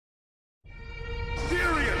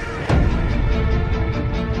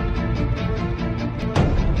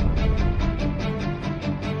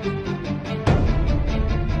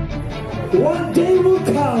One day will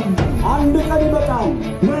come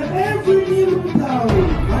when every knee will bow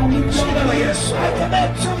and you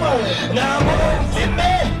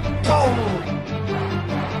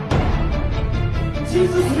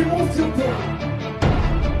Jesus removed your pain.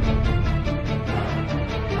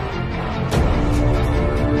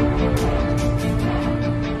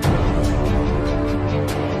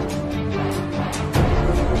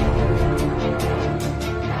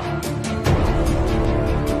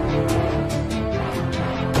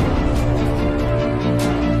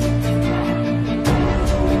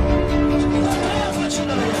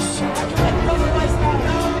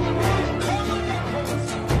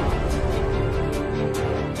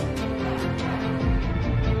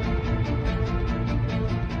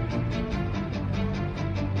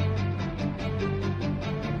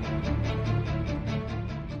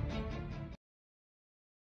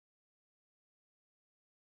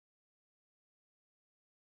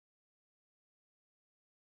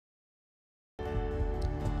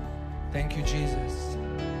 Thank you, Jesus.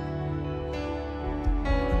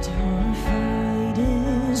 Our fight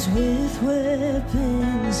is with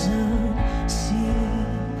weapons unseen,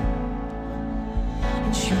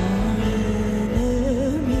 and your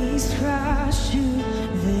enemies crash to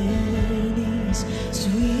their knees. So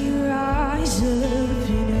we rise up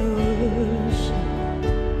in worship.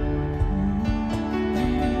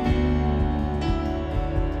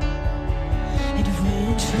 And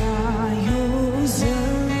when trials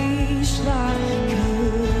unleash like a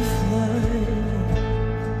flood,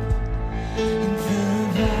 and the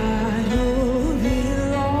battle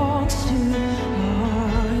belongs to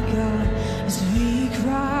our God, as we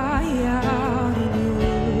cry out in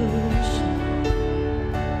worship.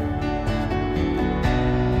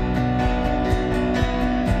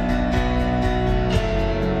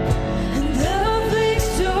 And the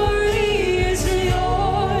victory is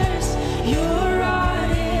yours. You're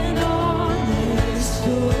riding on this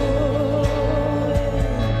storm.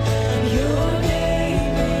 Your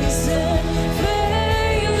name is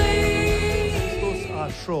unfailing.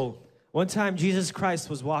 Иисус шел, One time Jesus Christ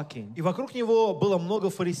was walking, и вокруг него было много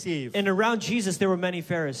фарисеев and around Jesus there were many и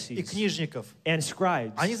Pharisees книжников. and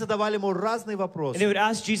scribes. Они задавали ему разные And they вопросы, would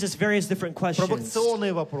ask Jesus various different questions,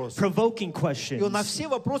 провокационные вопросы. provoking И questions. он на все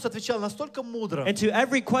вопросы отвечал настолько мудро, And to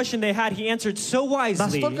every question they had, he answered so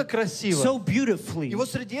wisely, настолько красиво. so beautifully. И вот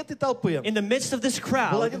среди этой толпы In the midst of this был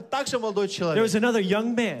crowd, один также молодой there was человек. another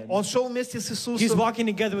young man. Он шел вместе с He's Иисусом. walking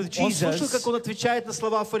together with Он слушал, Jesus. как он отвечает на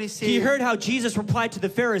слова He фарисеев. heard how Jesus replied to the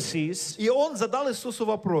Pharisees, И он задал Иисусу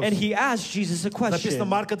вопрос. and he asked Jesus a Написано question.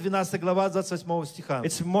 Марка 12 глава 28 стиха.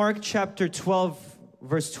 It's Mark chapter 12,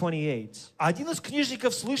 verse 28. Один из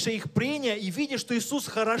книжников, слыша их прения и видя, что Иисус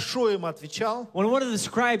хорошо им отвечал, When one of the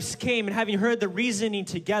scribes came and having heard the reasoning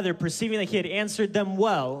together, perceiving that he had answered them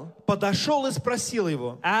well, подошел и спросил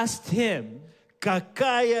его, asked him,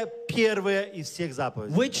 какая первая из всех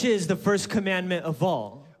заповедей? which is the first commandment of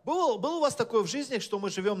all? Было у вас такое в жизни, что мы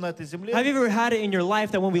живем на этой земле, Have you ever had it in your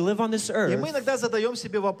life that when we live on this и earth, мы иногда задаем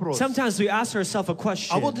себе вопрос, sometimes we ask ourselves a а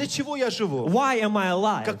question, вот для чего я живу? why am I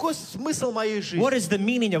alive? Какой смысл моей жизни? What is the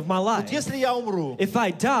meaning of my Вот life? если я умру, If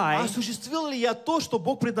I die, осуществил ли я то, что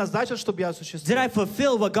Бог предназначил, чтобы я did осуществил? I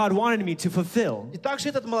fulfill what God wanted me to fulfill? И также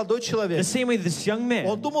этот молодой The человек, same way this young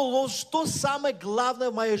он man, думал, что самое главное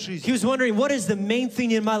в моей he жизни? was wondering, what is the main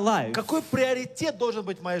thing in my life? Какой приоритет должен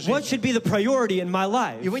быть в моей What жизни? should be the priority in my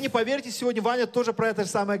life? И вы не поверите, сегодня Ваня тоже про это же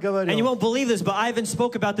самое And you говорил. won't believe this, but Ivan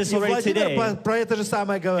spoke about this И already Владимир today. про это же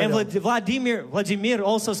самое And говорил. Vladimir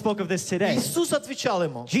also spoke of this today. Иисус отвечал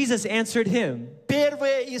ему, Jesus answered him,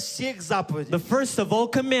 первая из всех заповедей. the first of all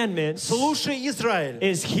commandments Слушай, Израиль,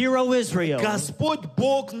 is, Hear, O Israel, Господь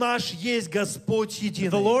Бог наш есть Господь the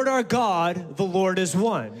единый. Lord our God, the Lord is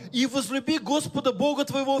one. И возлюби Господа Бога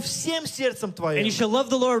твоего всем сердцем And твоим, you shall love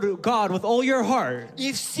the Lord God with all your heart,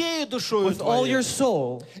 и всею душою with all your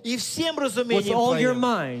твоей, soul, и всем with разумением all your твоим,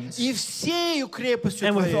 mind, и всею крепостью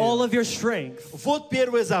and with all твоей. of your strength. Вот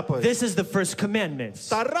первая заповедь. This is the first commandment.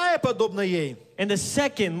 Вторая, подобна ей. And the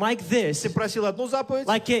second, like this, Ты просил одну заповедь,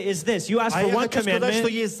 like it is this. You ask а for я one хочу сказать, что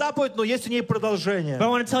commandment, есть заповедь, но есть у ней продолжение. but I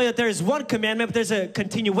want to tell you that there is one commandment, but there's a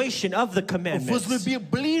continuation of the commandments. Возлюби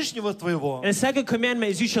ближнего твоего, And the second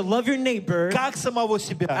commandment is you shall love your neighbor как самого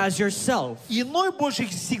себя. as yourself. Иной больше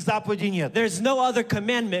всех заповедей нет. There's no other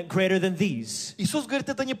commandment greater than these. Иисус говорит,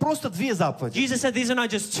 это не просто две заповеди. Jesus said these are not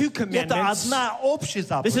just two Это commandments. одна общая This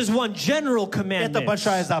заповедь. is one general Это commandment.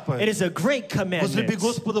 большая It заповедь. is a great Возлюби commandment.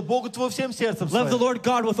 Господа Бога твоего всем сердцем, Love the своим. Lord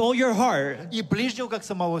God with all your heart И ближнего, как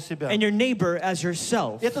самого себя. and your neighbor as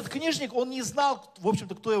yourself. Этот книжник, он не знал, в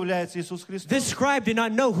общем-то, кто является Иисус Христос. This scribe did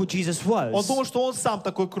not know who Jesus Он was. думал, что он сам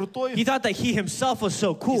такой крутой. He thought that he himself was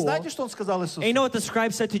so И cool. знаете, что он сказал Иисусу? And you know what the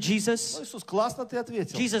scribe said to Jesus? Ну, Иисус, классно ты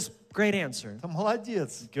ответил. Jesus, great answer. Ты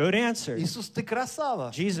молодец. Good answer. Иисус, ты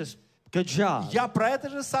красава. Jesus, good job. Я про это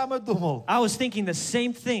же самое думал. I was thinking the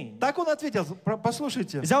same thing. Так он ответил.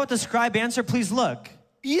 Послушайте. Is that what the scribe answered? Please look.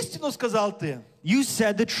 Истину сказал ты. You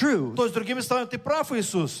said the truth. То есть, другими словами, ты прав,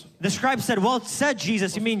 Иисус. The scribe said, well, said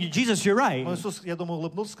Jesus. You mean, Jesus, you're right. Но Иисус, я думаю,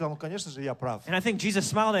 улыбнулся и сказал, ну, конечно же, я прав. And I think Jesus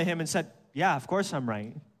smiled at him and said, yeah, of course I'm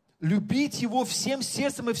right. Любить Его всем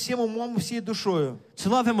сердцем и всем умом и всей душою. To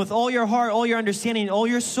love him with all your heart, all your understanding, all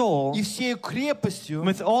your soul, И всей крепостью.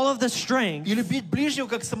 with all of the strength, И любить ближнего,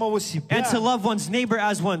 как самого себя. and to love one's neighbor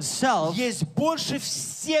as oneself Есть больше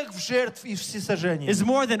всех жертв и всесожжений. is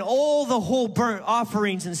more than all the whole burnt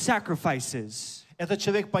offerings and sacrifices. Этот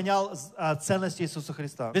человек понял ценность Иисуса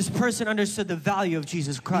Христа. This person understood the value of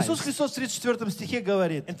Jesus Christ. Иисус Христос в 34 стихе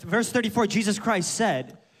говорит. In verse 34, Jesus Christ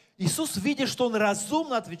said, Иисус, видя, что он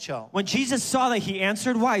разумно отвечал, when Jesus saw that he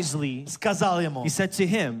answered wisely, сказал ему, he said to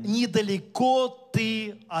him, недалеко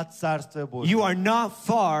ты от Царствия Божьего. you are not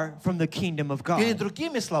far from the kingdom of Или God.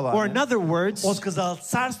 другими Or словами, in other words, он сказал,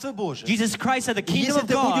 Царствие Божье. Jesus Christ said the kingdom Если of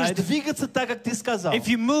ты будешь God, двигаться так, как ты сказал, if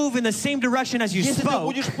you move in the same direction as you если ты spoke,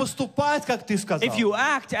 будешь поступать, как ты сказал, if you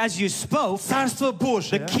act as you spoke, Царство the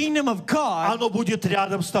Божье, kingdom of God оно будет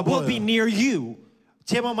рядом с will be тобой. near you.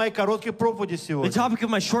 Тема моей короткой проповеди The сегодня topic of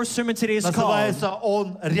my short sermon today is called, называется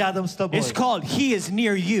 «Он рядом с тобой». it's called He is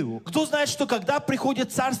near you. Кто знает, что когда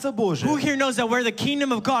приходит Царство Who Божие, here knows that where the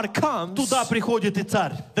kingdom of God comes, туда приходит и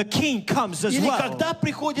царь. the king comes as Или well. когда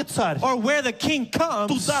приходит царь, Or where the king comes,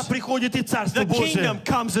 туда приходит и Царство the kingdom Божие.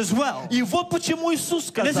 comes as well. И вот почему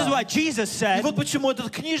Иисус And this is сказал, what Jesus и said, вот почему этот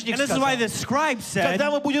книжник and this is why сказал, the scribe said, когда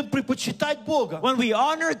мы будем предпочитать Бога, when we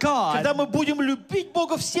honor когда God, мы будем любить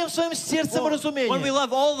Бога всем своим сердцем и when we разумением,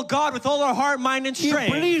 love all God with all our heart, mind, and и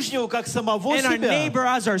strength, ближнего, как самого and our себя, neighbor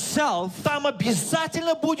as ourselves, там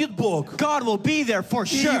обязательно будет Бог. God will be there for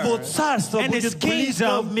И Его sure. Царство And His будет близко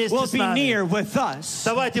kingdom вместе will с be нами. near with us.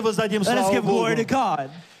 Давайте воздадим Let us славу give glory to Богу. God.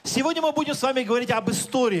 Сегодня мы будем с вами говорить об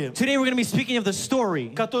истории, Today we're going to be speaking of the story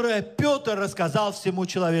которую Петр рассказал всему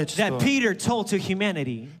человечеству. that Peter told to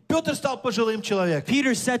humanity. Петр стал пожилым человеком.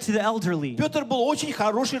 Peter said to the elderly. Петр был очень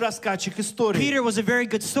хороший рассказчик истории. Peter was a very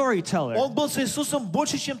good storyteller. Он был с Иисусом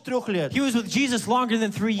больше, чем 3 лет. He was with Jesus longer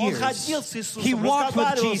than 3 Он years. ходил с Иисусом, He walked with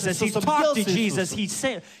разговаривал с Jesus. He Иисусом, talked ел to с Jesus.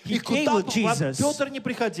 Иисусом. He И ate куда with бы Jesus. Петр не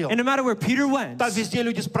приходил, And no matter where Peter went, там везде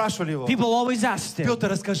люди спрашивали его, people always asked him, Петр,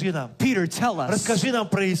 расскажи нам, Peter, tell us. расскажи нам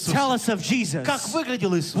про Иисуса. Tell us of Jesus. Как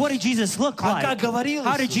выглядел Иисус? What did Jesus look А как like? говорил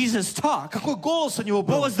How did Иисус? Jesus talk? Какой голос у него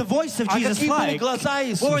был? What was the voice of А Jesus какие были like? глаза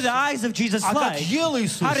What were the Иисуса? eyes of Jesus А как like? ел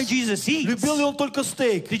Иисус? How did Jesus eat? Любил ли он только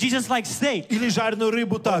стейк? Did Jesus like steak? Или жареную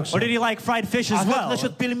рыбу также? Or did he like fried fish А as как well?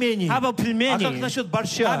 насчет пельменей? How about А как пельмени? насчет How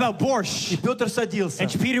борща? about borscht? И Петр садился. And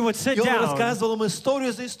Peter would sit И он down рассказывал им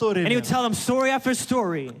историю за and he историей. would tell them story after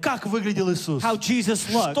story. Как выглядел Иисус? How Jesus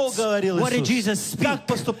looked. Что говорил What did Иисус? Jesus speak? Как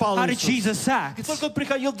поступал How did Иисус? Jesus act? И только он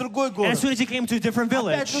приходил в другой And город. as soon as he came to a different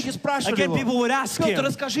Опять village, люди спрашивали again его, people would ask Петр, him,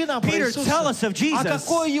 расскажи нам про Peter, Иисуса. tell us of А Jesus.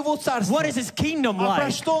 какое его царство? What is his kingdom А про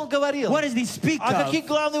like? что он говорил? What does he speak А какие of?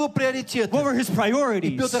 главные его приоритеты? What were his И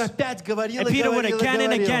priorities? Петр опять говорил And и Peter would говорил и again and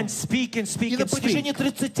говорил. again speak and И speak на and протяжении speak.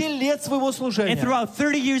 30 лет своего And служения throughout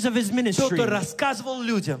 30 years of his ministry, Петр рассказывал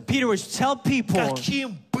людям, Peter would tell people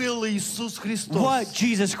каким был Иисус Христос. what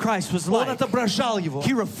Jesus Christ was Он like. отображал его.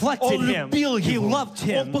 He reflected Он him. любил He его. loved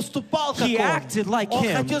him. Он поступал как He он. acted like Он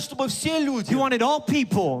him. хотел, чтобы все люди He wanted all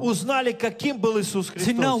people узнали, каким был Иисус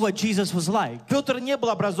to know Христос. what Jesus was like. Петр не был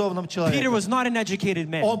образованным Peter человеком. was not an educated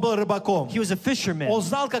man. Он был рыбаком. He was a fisherman. Он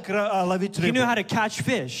знал, как ловить He knew how рыбу. to catch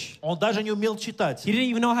fish. Он даже не умел читать. He didn't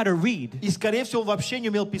even know how to read. И, скорее всего, он вообще не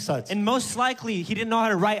умел писать. And most likely, he didn't know how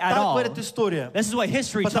to write at Так all. говорит история. This is what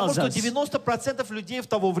history Потому tells что us. 90% людей в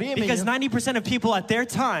того времени, Because 90% of people at their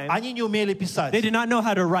time, они не умели писать. they did not know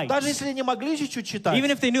how to write. Даже если они могли чуть-чуть читать,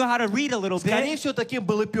 Even if they knew how to read a little скорее bit, всего, таким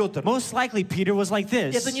был и Петр. most likely Peter was like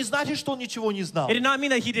this. Это не значит, что он ничего не знал. It did not mean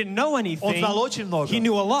that he didn't know Он anything. знал очень много. He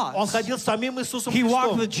knew a lot. Он ходил с самим Иисусом He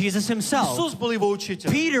walked Христом. with Jesus himself. Иисус был его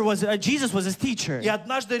учителем. Jesus was his teacher. И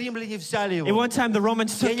однажды римляне взяли And его. one time the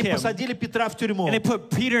Romans И took они him посадили Петра в тюрьму. and they put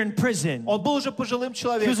Peter in prison. Он был уже пожилым He was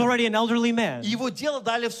человеком. already an elderly man. И его дело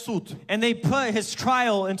дали в суд. And they put his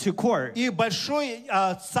trial trial into court. И большой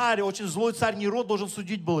царь, очень злой царь Нерон должен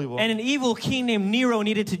судить был его. And an evil king named Nero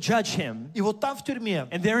needed to judge him. И вот там в тюрьме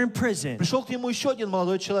And there in prison, пришел к нему еще один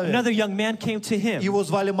молодой человек. another young man came to him. Его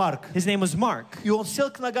звали Марк. His name was Mark. И он сел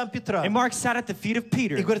к ногам Петра. And Mark sat at the feet of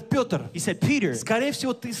Peter. И говорит: Петр, He said, Peter, скорее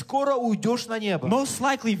всего, ты скоро уйдешь на небо. most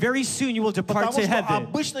likely very soon you will depart Потому to что heaven.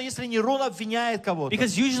 обычно, если Нерон обвиняет кого-то,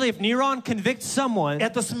 Because usually if Neron convicts someone,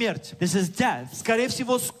 это смерть. this is death. Скорее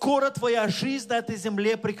всего, скоро твоя жизнь на этой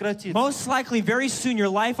земле прекратится. Most likely very soon your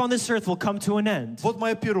life on this earth will come to an end. Вот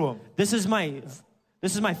мое перо.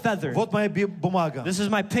 This is my feather. Вот моя бумага. This is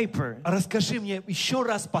my paper. Расскажи мне еще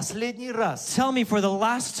раз, последний раз, Tell me for the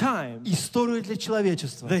last time историю для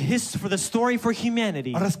человечества. for the story for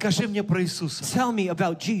humanity. Расскажи мне про Иисуса. Tell me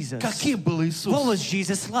about Jesus. Каким был Иисус? What was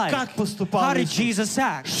Jesus like? Как поступал How did Иисус? Jesus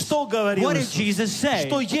act? Что говорил What did Иисус? Jesus say?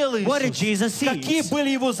 Что ел Иисус? What did Jesus Какие eat? были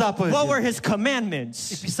Его заповеди? What were his И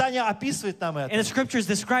commandments? Писание описывает нам это. And the scriptures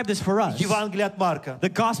describe this for us. Евангелие от Марка. The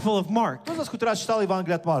Gospel of Mark. Кто из вас хоть раз читал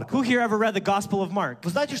Евангелие от Марка? Who here ever read the Gospel of Mark? Вы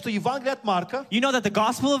знаете, что Евангелие от Марка You know that the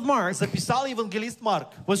Gospel of Mark записал евангелист Марк.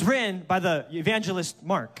 was written by the evangelist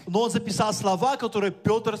Mark. Но он записал слова, которые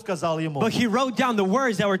Петр сказал ему. But he wrote down the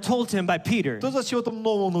words that were told to him by Peter. Кто из вас чего-то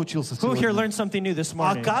нового научился Who here сегодня? learned something new this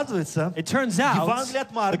morning? Оказывается, It turns out Евангелие от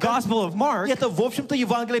the Марка Gospel of Mark это, в общем-то,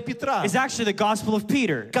 Евангелие Петра, is actually the Gospel of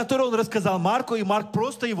Peter который он рассказал Марку, и Марк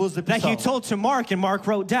просто его that he записал. told to Mark and Mark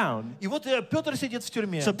wrote down. И вот Петр сидит в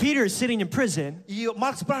тюрьме, So Peter is sitting in prison и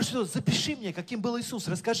Марк спрашивает: запиши мне, каким был Иисус,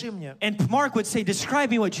 расскажи мне. and Mark would say, describe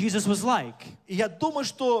me what Jesus was like. И я думаю,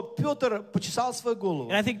 что Петр почесал свою голову.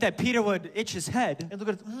 And I think that Peter would itch his head И он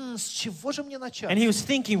говорит: с чего же мне начать? and he was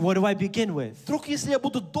thinking, what do I begin with? Вдруг, если я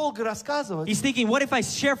буду долго рассказывать, He's thinking, what if I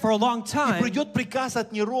share for a long и time придет приказ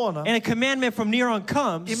от Нерона, and a commandment from Neron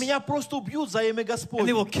comes и меня просто убьют за имя and they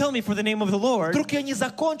Господне. will kill me for the name of the Lord? Вдруг я не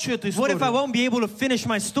закончу эту What if I историю? won't be able to finish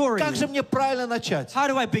my story? Как же мне правильно начать? How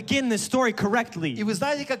do I begin this story И correctly? вы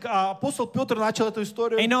знаете, как апостол Петр начал эту And you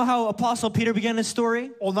историю? know how Apostle Peter began his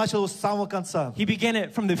story? Он начал его с самого конца. He began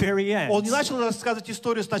it from the very end. Он не начал рассказывать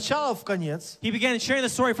историю сначала в конец. He began sharing the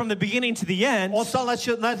story from the beginning to the end. Он стал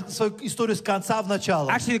начать свою историю с конца в начало.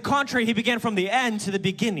 Actually, the contrary, he began from the end to the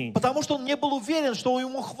beginning. Потому что он не был уверен, что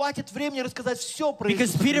ему хватит времени рассказать все про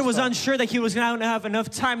Because Иисуса Peter was Христа. unsure that he was going to have enough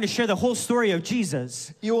time to share the whole story of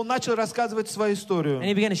Jesus. И он начал рассказывать свою And историю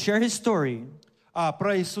he began to share his story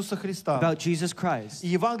про Иисуса Христа. about Jesus Christ. И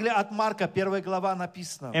Евангелие от Марка, 1 глава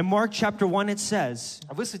написано. In Mark chapter 1, it says,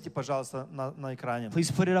 Высвети, пожалуйста, на экране.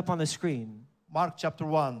 please put it up on the screen. Mark chapter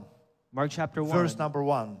 1, Mark chapter 1, verse number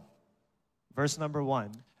 1. verse number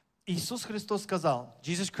 1. Иисус Христос сказал,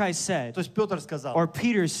 Jesus Christ said, то есть Петр сказал, or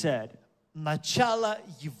Peter said, начало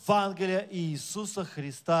Евангелия Иисуса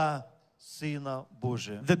Христа, Сына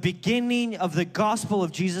Божия. the beginning of the gospel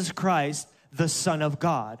of Jesus Christ, the Son of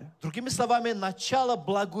God. Другими словами, начало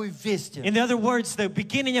благой вести, In other words, the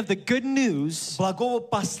beginning of the good news благого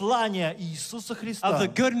послания Иисуса of Христа, the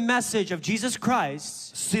good message of Jesus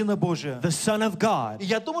Christ, Сына Божия. the Son of God. И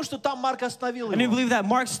я думаю, что там Марк остановил And I его. believe that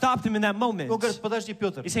Mark stopped him in that moment. Он говорит: подожди,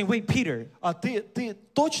 Петр, He's saying, wait, Peter, а ты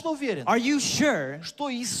точно уверен, are you sure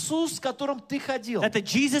что Иисус, с которым ты ходил, that the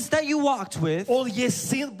Jesus that you walked with, Он есть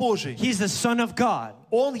Сын Божий? he's the Son of God?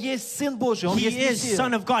 Он есть Сын Божий, Он He есть is Мессия.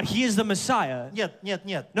 Son of God. He is the Messiah. Нет, нет,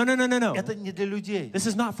 нет. No, no, no, no, no. Это не для людей. This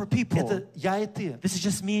is not for people. Это я и ты. This is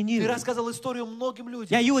just me and Ты you. рассказывал историю многим людям.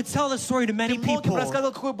 Yeah, you would tell the story to Ты many многим people.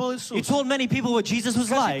 рассказывал, какой был You Иисус. told many people what Jesus was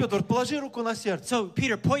Скажи, like. Петр, положи руку на сердце. So,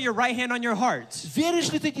 Peter, put your right hand on your heart.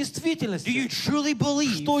 Веришь ли ты в Do you действительности, truly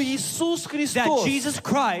believe что Иисус that Христос, Jesus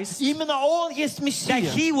Christ, именно Он есть that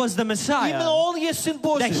Мессия, He was the именно Messiah, Он есть Сын that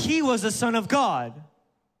Божий? He was the Son of God?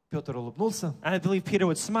 Петр улыбнулся And I believe Peter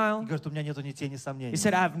would и smile. говорит: у меня нету ни тени He сомнений.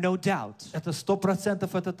 said, I have no doubt. Это 100%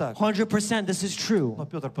 это так. 100% this is true. Но,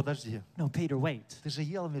 Петр, подожди. No, Peter, wait. Ты же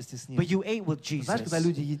ел вместе с ним. But you ate with Знаешь, когда Jesus.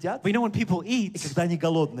 люди едят, But you know when people и eat, когда они and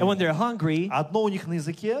when голодные, they're hungry, одно у них на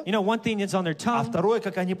языке, you know, one thing is on their а tongue, второе,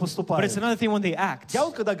 как они but поступают. it's another thing when they act. Я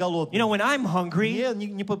вот когда You голодный, know, when I'm hungry,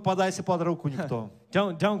 не попадайся под руку никто.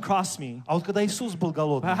 don't cross me. А вот когда Иисус был But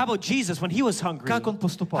голодный, how about Jesus when he was hungry? как он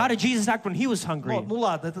поступал? How did Jesus act when he was hungry? Ну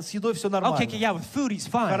ладно, это с едой все Okay, нормально. yeah, with food he's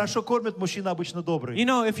fine. Хорошо кормят, мужчина обычно добрый. You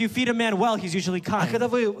know, if you feed a man well, he's usually А когда kind.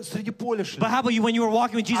 вы среди поля шли, But how about you when you were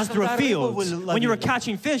walking with Jesus through a когда рыбу field? вы When you were ловили?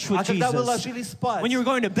 catching fish а with когда вы Jesus? ложились спать, When you were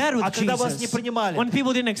going to bed with а когда вас не Jesus? принимали? When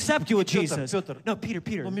people didn't accept you with Петр, Jesus? Петр, No,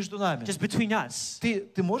 Peter, но между нами, just between us.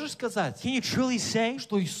 ты можешь сказать, Can you truly say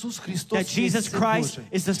что Иисус Христос that Jesus есть Сын Christ Божий?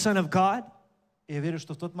 is the Son of God? И я верю,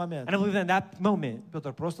 что в тот момент And I believe that in that moment,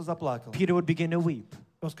 Петр просто заплакал. Peter would begin to weep.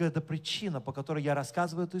 Он сказал, это причина, по которой я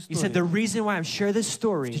рассказываю эту He said, the историю reason why I'm sharing this в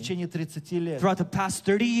story течение 30 лет. throughout the past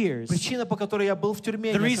 30 years, Причина, по которой я был в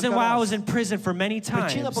тюрьме the reason несколько why I раз. was in prison for many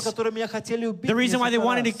times, Причина, по которой меня хотели убить the reason why they несколько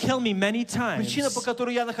wanted to раз. kill me many times, Причина, по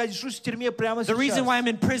которой я нахожусь в тюрьме прямо the reason why сейчас. I'm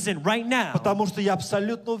in prison right now, Потому что я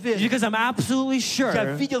абсолютно is уверен. because I'm absolutely Я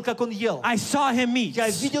sure видел, как он ел. I saw him eat. Я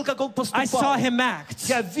видел, как он I saw поступал. him act.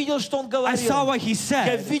 Я видел, что он I saw говорил. what he Я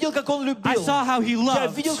said. видел, как он I любил. saw how he Я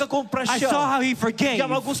loved. видел, как он I прощал. saw how he forgave.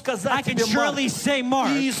 Я могу сказать I can тебе, surely Марк, say, Mark,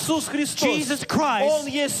 Иисус Христос, Jesus Christ Он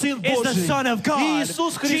есть Сын is the Божий. Son of God.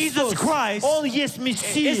 Иисус Jesus Христос, Christ Он есть is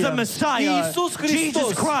Мессия. the Messiah. Иисус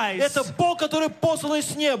Христос, Jesus Christ это Бог, который послан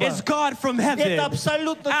из неба. is God from heaven. Это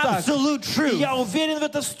абсолютно так. Absolute И truth. я уверен в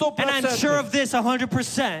этом And I'm sure 100%. of this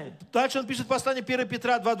 100%. Дальше он пишет послание 1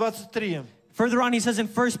 Петра 2:23. Further on, he says in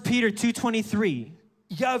 1 Peter 2:23,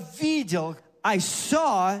 Я видел, I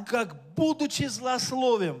saw, как, будучи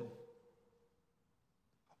злословием,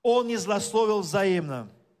 он не злословил взаимно.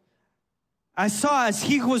 as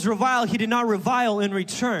he who was reviled, he did not revile in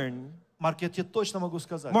return. Марк, я тебе точно могу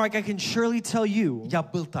сказать. Mark, I can surely tell you, Я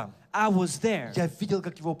был там. I was there. Я видел,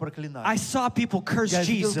 как его проклинали. I saw people curse Я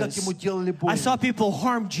видел, как Jesus. ему делали I больно. saw people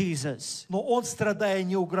harm Jesus. Но он, страдая,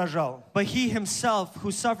 не угрожал. But he himself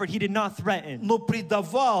who suffered, he did not threaten. Но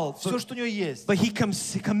предавал все, что у него есть, But he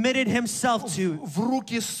committed himself в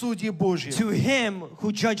руки судьи Божьей. to him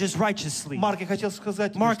who judges righteously. Марк, я хотел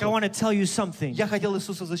сказать тебе, Mark, I что want to tell you something. я хотел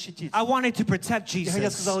Иисуса защитить. I wanted to protect Я хотел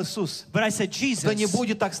сказал, Jesus. Иисус, But I said, Jesus, да не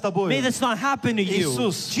будет так с тобой. may this not happen to you.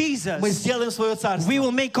 Иисус, Jesus, мы сделаем свое царство. we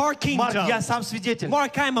will make our Марк, kingdom. я сам свидетель.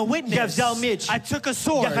 Mark, I'm a witness. Я взял меч. I took a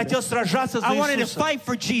sword. Я хотел сражаться за I wanted to Иисуса. fight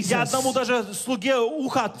for Jesus. Я одному даже слуге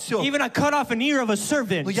ухо отсек. Even I cut off an ear of a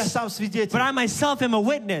servant. Но я сам свидетель. But I myself am a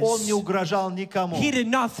witness. Он не угрожал никому. He did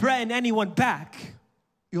not threaten anyone back.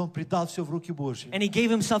 И он предал все в руки Божьи. And he gave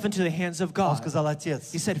himself into the hands of Он God. сказал,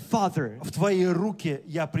 Отец, He said, Father, в твои руки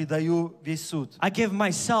я предаю весь суд. I give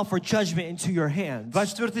myself for judgment into your hands.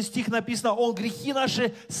 24 стих написано, Он грехи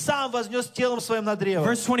наши сам вознес телом своим на древо.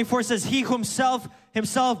 Verse 24 says, He who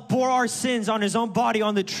himself bore our sins on his own body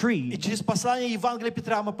on the И tree. через послание Евангелия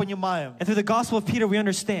Петра мы понимаем. And through the gospel of Peter, we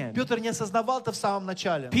understand. Петр не осознавал это в самом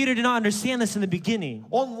начале. Peter did not understand this in the beginning.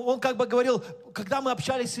 Он как бы говорил, когда мы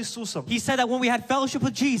общались с Иисусом, He said that when we had fellowship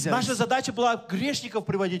with наша Jesus, задача была грешников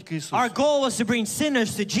приводить к our Иисусу. goal was to bring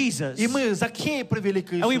sinners to Jesus. И мы Закея привели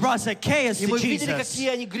к And we Иисусу. brought Zacchaeus И to мы видели, Jesus. какие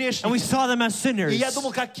они And we грешники. saw them as sinners. И я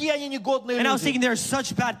думал, какие они негодные And I was thinking, люди. they're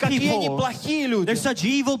such bad Какие они people. плохие люди. They're such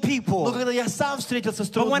evil Но people. когда я сам встретился с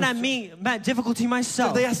But when I трудностью, met difficulty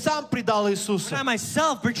myself, когда я сам предал when I Иисуса,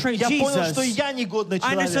 myself betrayed я понял, что Jesus, я негодный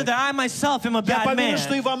I understood человек. that I myself am a Я bad поверил, man.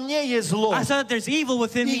 что и во мне есть зло. I saw that there's evil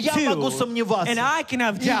within И me я могу too. сомневаться. And I can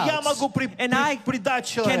have И я doubts. могу And I предать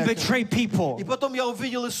can человека. betray people. И потом я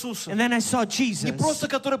увидел Иисуса. And then I saw Не Jesus. просто,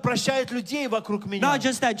 который прощает людей вокруг меня. Not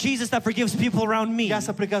just that Jesus that forgives people around me, Я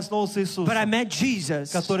соприкоснулся с but I Иисусом, met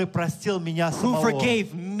Jesus который простил меня who самого.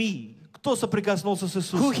 forgave me. Кто соприкоснулся с Who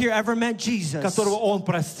Иисусом, here ever met Jesus которого Он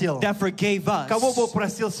простил? that forgave us? Кого Бог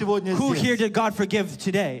простил сегодня Who here здесь? did God forgive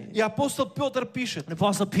today? И апостол Петр пишет, The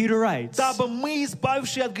Apostle Peter writes дабы мы,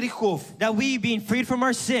 избавившие от грехов, that we, being freed from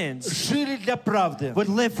our sins, жили для правды, would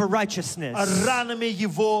live for righteousness. ранами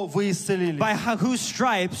Его вы исцелили. By whose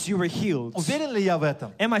stripes you were healed. Уверен ли я в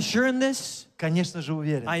этом? Am I sure in this? Конечно же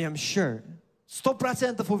уверен. I am sure.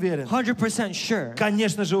 100% уверен. 100% sure.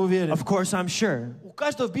 Конечно же уверен. Of course, I'm sure. У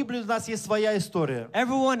каждого в Библии у нас есть своя история.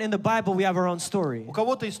 Everyone in the Bible, we have our own story. У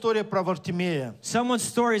кого-то история про Вартимея. Someone's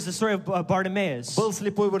story is the story of Bartimaeus. Был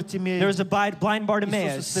слепой Вартимей. There was a blind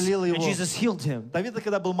Bartimaeus, Иисус исцелил and его. Jesus healed him. Давид,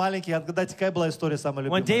 когда был маленький, отгадайте, какая была история самая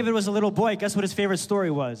When любимая? David was a little boy, guess what his favorite story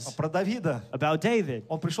was? Про Давида. About David.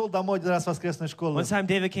 Он пришел домой один раз в воскресной школы. One time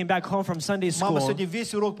David came back home from Sunday Мама school. сегодня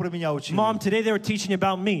весь урок про меня учила. Mom, today they were teaching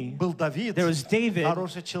about me. Был Давид, There was David,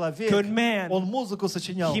 хороший человек. good man. Он музыку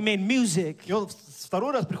сочинял. He made music. И он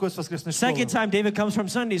второй раз приходит с воскресной школы. Second time David comes from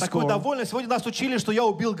Sunday Такой school. довольный. Сегодня нас учили, что я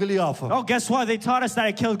убил Голиафа. Oh, guess what? They taught us that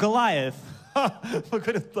I killed Goliath. Он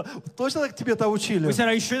говорит, точно так тебе это учили? We said,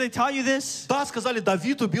 are you sure they taught you this? Да, сказали,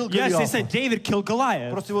 Давид убил Yes, they Голиафа. said David killed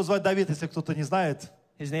Goliath. Просто его звать Давид, если кто-то не знает.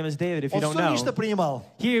 His name is David, if you Он don't все лично know. принимал.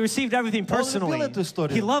 He received everything personally. эту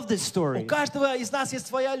историю. He loved this У story. каждого из нас есть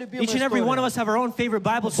своя любимая Each and every one of история. us have our own favorite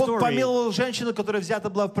Bible Бог story. помиловал женщину, которая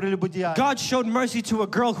взята была в прелюбодеянии. God showed mercy to a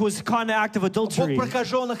girl who was caught in an act of Бог adultery.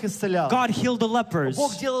 прокаженных исцелял. God healed the lepers.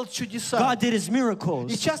 Бог делал чудеса. God did his И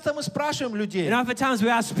miracles. часто мы спрашиваем людей, And oftentimes we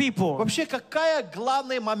ask people, вообще какая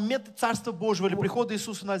главный момент Царства Божьего или прихода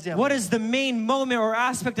Иисуса на землю? what is the main moment or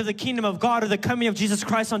aspect of the kingdom of God or the coming of Jesus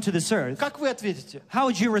Christ onto this earth? Как вы ответите? How would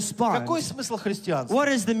would you respond? Какой смысл христианства? What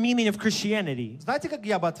is the meaning of Christianity? Знаете, как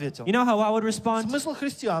я бы ответил? You know how I would respond? Смысл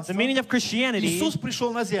христианства. The meaning of Christianity Иисус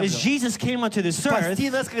пришел на землю. is Jesus came onto this earth Спасти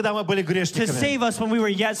нас, когда мы были to грешниками. save us when we were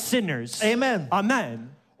yet sinners. Amen. Amen.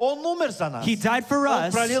 Он умер за нас. He died for Он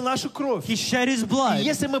us. пролил нашу кровь. He shed His И blood.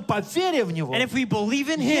 если мы поверим в Него, And if we believe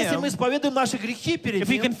in если мы Him, исповедуем наши грехи перед if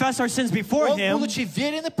we Ним, confess our sins before Он, Him, будучи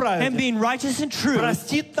верен и Him праведен, being righteous and true,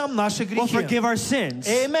 простит нам наши will грехи. forgive our sins.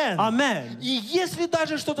 Amen. Amen. И если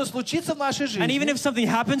даже что-то случится в нашей And even жизни, if something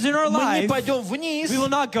happens in our мы не life, пойдем вниз, we will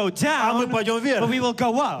not go а мы down, пойдем but вверх. we will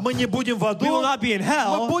go up. Мы не будем в аду, We will not be in мы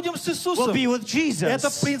hell. будем с We'll Иисусом. be with Это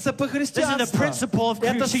Jesus. принципы This is the христианства. principle of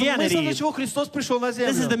Это смысл, Christianity. для чего Христос пришел на This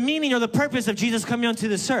is the землю. meaning or the purpose of Jesus coming onto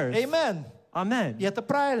this earth. Amen. Amen. И это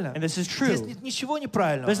правильно. And this is true. Здесь нет ничего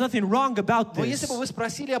неправильного. There's nothing wrong about Но если this. бы вы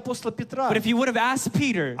спросили апостола Петра, But if you would have asked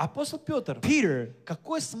Peter, апостол Петр,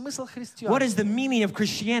 какой смысл what христианства? is the meaning of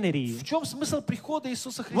Christianity? В чем смысл прихода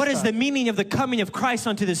Иисуса What is the Христа? meaning of the coming of Christ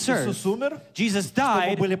onto this earth? Иисус умер, Jesus чтобы мы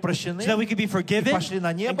died были so прощены. that we could be forgiven пошли на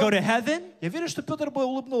and небо. go to heaven. Я верю, что Петр бы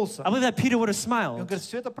улыбнулся. I believe that Peter would have И он smiled. говорит,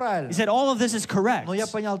 все это правильно. He said, all of this is correct. Но я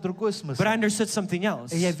понял другой смысл. But I understood something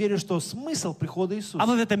else. И я верю, что смысл прихода I Иисуса,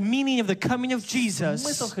 believe that the meaning of the coming of Jesus,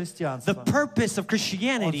 смысл the христианства, purpose of он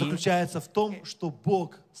Christianity, заключается в том, что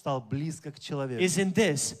Бог стал близко к человеку. is in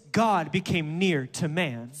this: God became near to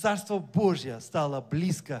man. Царство Божье стало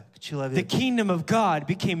близко к The человеку. kingdom of God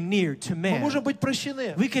became near to Мы man. можем быть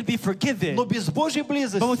прощены, We could be forgiven, но без Божьей but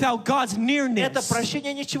близости without God's это nearness,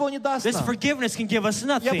 прощение ничего не даст this нам. forgiveness can give us И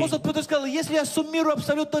nothing. апостол Петр сказал, если я суммирую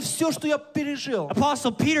абсолютно все, что я пережил,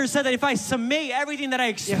 Apostle Peter said that if I summate everything that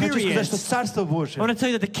I я хочу сказать, что experienced, Царство I Божье want to tell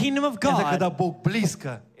you that the kingdom of это когда God Бог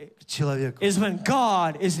близко к человеку. is when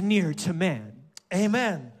God is near to man.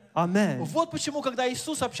 Amen. Amen. Вот почему, когда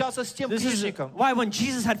Иисус общался с тем This is книжником, why when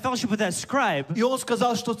Jesus had fellowship with that scribe, и он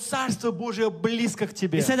сказал, что Царство Божие близко к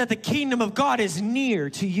тебе. he said that the kingdom of God is near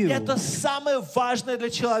to you. Это самое важное для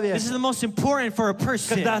This is человека. the most important for a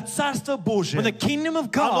person. Когда Царство When the Божие, kingdom of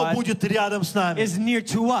оно God будет рядом с нами. is near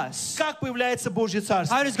to us. Как появляется Божье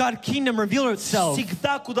Царство? How does God's kingdom reveal itself?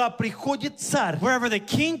 Всегда, куда приходит царь, Wherever the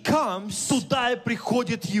king comes, туда и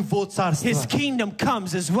приходит его царство. his kingdom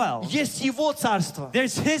comes as well. Есть его царство.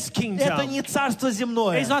 There's his Это kingdom. не царство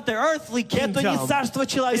земное. It's not the earthly Это не kingdom. царство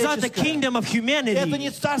It's not the человеческое. kingdom of Это не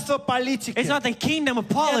humanity. царство политики. It's not the kingdom of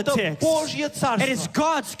Это politics. Божье It is царство,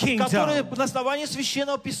 God's которое kingdom. на основании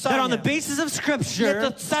Священного That on the Писания. basis of И это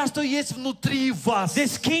Scripture, царство есть внутри вас.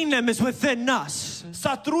 this kingdom is within us.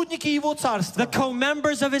 Сотрудники его царства. The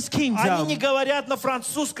co-members of his Они не kingdom. говорят на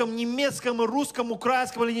французском, немецком, русском,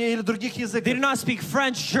 украинском или других They do языках. not speak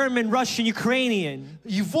French, German, Russian, Ukrainian.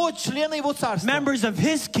 Его члены его царства, Members of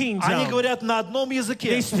his они kingdom, говорят на одном языке,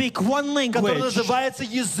 they speak one который language называется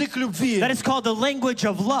язык любви. that is called the language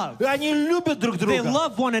of love. И они любят друг They друга.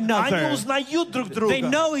 love one Они another. узнают друг друга. They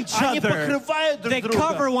know each Они other. покрывают друг They друга.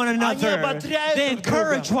 cover one Они another. ободряют They друг друга.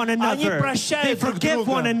 encourage one Они another. They прощают друг forgive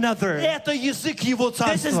one друга. another. Это язык его This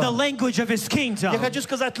is the царства. language of his Я kingdom. хочу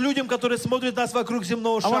сказать людям, которые смотрят нас вокруг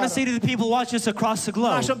земного I want шара, to say to the people watching us across the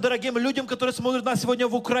globe, нашим дорогим людям, которые смотрят нас сегодня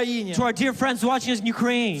в Украине, to our dear friends watching us in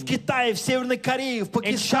Ukraine, в Китае, в Северной Корее, в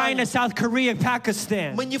in China, Пакистане, South Korea,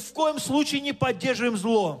 Pakistan. мы ни в коем случае не поддерживаем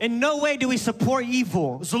зло. In no way do we support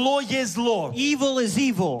evil. Зло есть зло. Evil is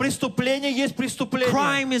evil. Преступление есть преступление.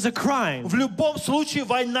 Crime is a crime. В любом случае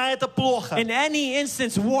война это плохо. In any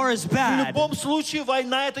instance, war is В bad. любом случае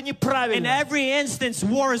война это In неправильно. every instance,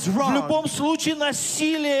 war is В wrong. любом случае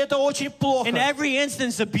насилие это очень плохо. In every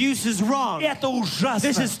instance, abuse is wrong. Это ужасно.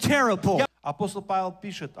 This is terrible. Апостол Павел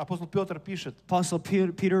пишет, апостол Петр пишет, Apostle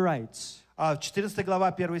Peter writes, 14 глава,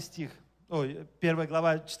 1 стих. Ой, 1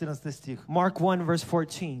 глава, 14 стих. Mark 1, verse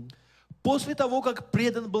 14. После того, как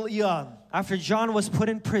предан был Иоанн, After John was put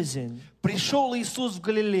in prison, пришел Иисус в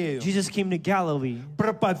Галилею, Jesus came to Galilee,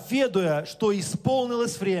 проповедуя, что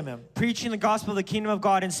исполнилось время. preaching the gospel of the kingdom of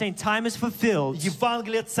God and saying, time is fulfilled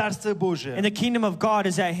Евангелие Царства and Божия. the kingdom of God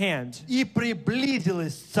is at hand. И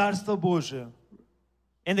приблизилось Царство Божие.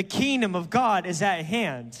 And the kingdom of God is at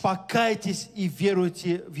hand. Покайтесь и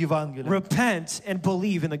веруйте в Евангелие. Repent and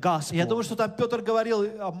believe in the gospel. Я думаю, что там Петр говорил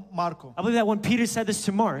Марку. I believe that when Peter said this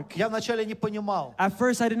to Mark, Я вначале не понимал. at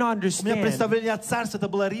first I did not У меня understand. представление о царстве, это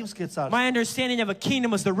было римское царство. My understanding of a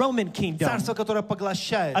kingdom was the Roman kingdom, Царство, которое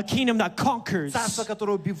поглощает. a kingdom that conquers, Царство,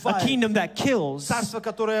 которое a убивает. kingdom that kills, Царство,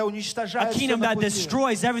 которое a уничтожает всё kingdom на that пути.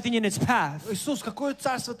 destroys everything in its path. Иисус, какое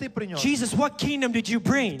царство ты принес? Jesus, what kingdom did you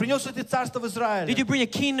bring? Принес ли ты царство в Израиле? Did you bring a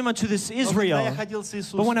kingdom unto this Но когда я Israel. ходил с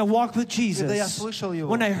But when I Иисусом, walked with когда я Jesus, слышал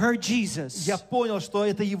Его, when I heard Jesus, я понял, что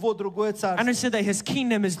это Его другое I царство. understood that his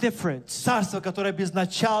kingdom is different. Царство, которое без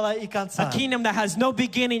начала и A конца. kingdom that has no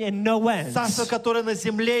beginning and no end. Царство, которое на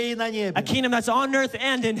земле и на A небе. kingdom that's on earth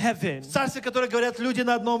and in heaven. Царство, которое говорят люди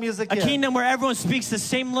на одном A языке. kingdom where everyone speaks the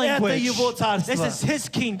same Это language. Его царство. This is his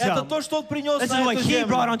Это kingdom. то, что Он принес This is на what эту he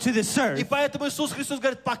brought землю. onto this И earth. поэтому Иисус Христос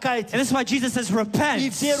говорит, And покайтесь this is why Jesus says, и repent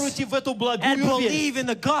веруйте в эту and благую весть. believe in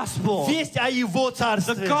the gospel. Весть о Его The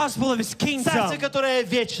царстве. gospel of his Царстве, kingdom. которое The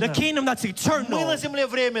вечно. kingdom that's Мы на eternal. земле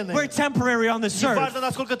временные. We're temporary on this earth. Неважно,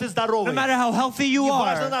 насколько ты No здоровый. matter how healthy you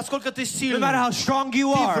Неважно, are, насколько ты no сильный. matter how strong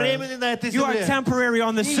you Ты are, временный на этой you are земле. temporary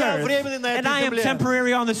on this И я earth. временный на And этой I am земле.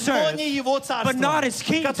 temporary on this Но earth. не Его царство, But not his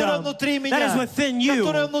которое kingdom внутри that меня, is within you.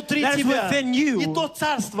 которое внутри That is тебя. within И you. то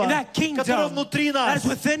царство, And that которое kingdom внутри that нас, is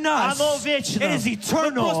within us. оно вечно. It is Мы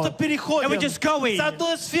eternal. просто And переходим we're just going с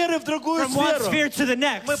одной сферы в другую from one сферу. sphere to the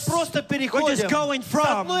next. Мы просто We're переходим just going с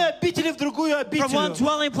from одной обители в другую from one обитель.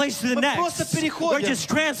 dwelling place to the Мы просто next. We're переходим just с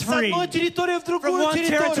transferring одной территории в from другую one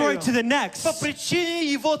territory to the территорию. next По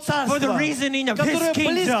причине Его for the царства, reasoning of His которое близко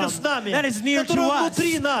kingdom с нами, that is near to которое us,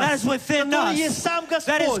 внутри that нас, is within который us, есть сам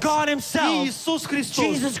that is Господь, God Himself, Иисус Христос.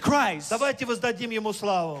 Jesus Christ. Давайте воздадим Ему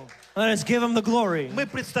славу. Let us give Him the glory. Мы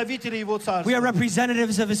представители Его We are царства.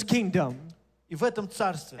 representatives of His kingdom. И в этом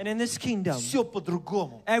царстве And in this kingdom, все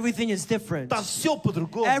по-другому. everything is different. Там все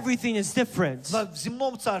по-другому. Everything is different. В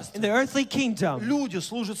земном In царстве the earthly kingdom, люди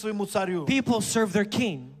служат своему царю. people serve their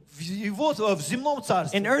king. В земном In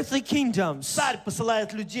царстве earthly kingdoms, царь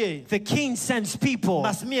посылает людей the king sends people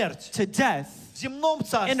на смерть. to death. В земном In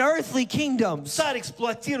царстве earthly kingdoms, царь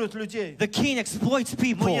эксплуатирует людей. the king exploits Но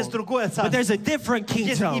people. есть другое But there's царство, a different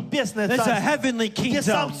kingdom. небесное There's a царство, heavenly где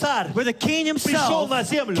сам kingdom царь where the king пришел himself на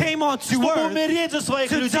землю, came onto чтобы earth умереть за своих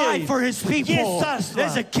to die людей. for his Есть people. царство,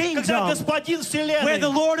 There's a когда kingdom Господин where Вселенной the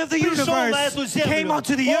Lord of the пришел на universe эту came землю.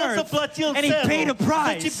 onto the Он earth заплатил and he paid a цену за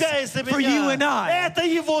price тебя и за for you and меня. I. Это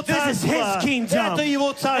Его This is his царство. kingdom. Это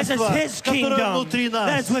Его This царство, is his которое kingdom внутри that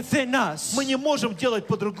нас. is within us. Мы не можем делать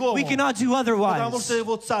по-другому, We cannot do потому otherwise что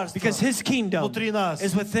Его царство because his kingdom внутри нас.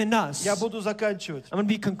 is within us. Я буду заканчивать. I'm going to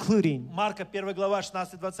be concluding. Марка 1 глава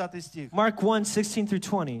 16-20 стих. Mark 1, 16 through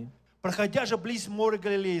 20. Проходя же близ моря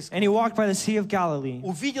Галилейского, And he walked by the Sea of Galilee.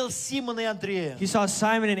 увидел Симона и Андрея, He saw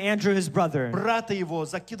Simon and Andrew, his brother. брата его,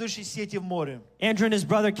 закидывающие сети в море, Andrew and his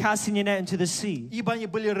brother casting a net into the sea, ибо они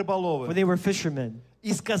были where рыболовы. they were fishermen.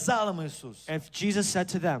 И сказал им Иисус: And Jesus said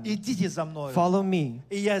to them, идите за мной, follow me,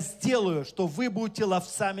 и я сделаю, что вы будете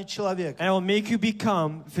ловцами человека. and I will make you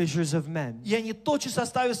become fishers of men. И они тотчас,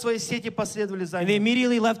 оставив свои сети, последовали за And they ним.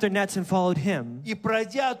 immediately left their nets and followed him. И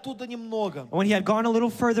пройдя оттуда немного, And when he had gone a little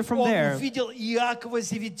further from он there, увидел Иакова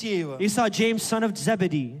Зеведеева. he saw James, son of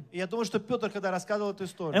Zebedee. И я думаю, что Петр, когда рассказывал эту And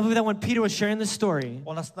I историю, believe that when Peter was sharing the story,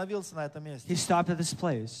 он остановился на этом месте. he stopped at this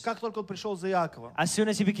place. Как только он пришел за Иаковом, As soon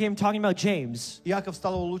as he became talking about James, Иаков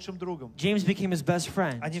стал его лучшим другом. James became his best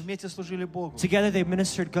friend. Они вместе служили Богу. Together they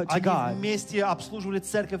ministered to Они God. вместе обслуживали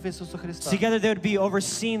церковь Иисуса Христа. Together they would be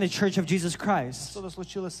overseeing the church of Jesus Christ. Что-то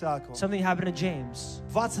случилось с Иаковом. Something happened to James.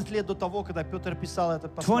 20 лет до того, когда Петр писал это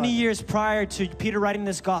 20 послание, years prior to Peter writing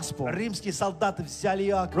this gospel, римские солдаты взяли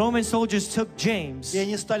Иакова, Roman soldiers took James и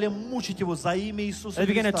они стали мучить его за имя Иисуса and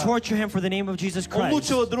began to Христа. torture him for the name of Jesus Он Christ.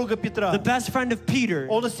 лучшего друга Петра. The best friend of Peter,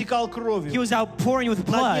 Он истекал he кровью. was outpouring with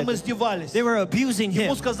Над ним blood. издевались. They were abusing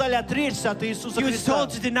Ему him. сказали отречься от Иисуса He was Христа. told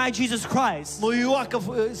to deny Jesus Christ. Но Иаков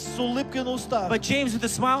с улыбкой на устах, But James, with a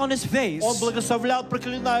smile on his face, он благословлял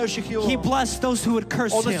проклинающих его. he blessed those who would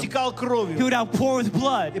curse Он him. истекал He кровью. would outpour with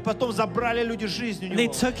blood. И потом забрали люди жизнь у And they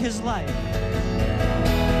него. took his life.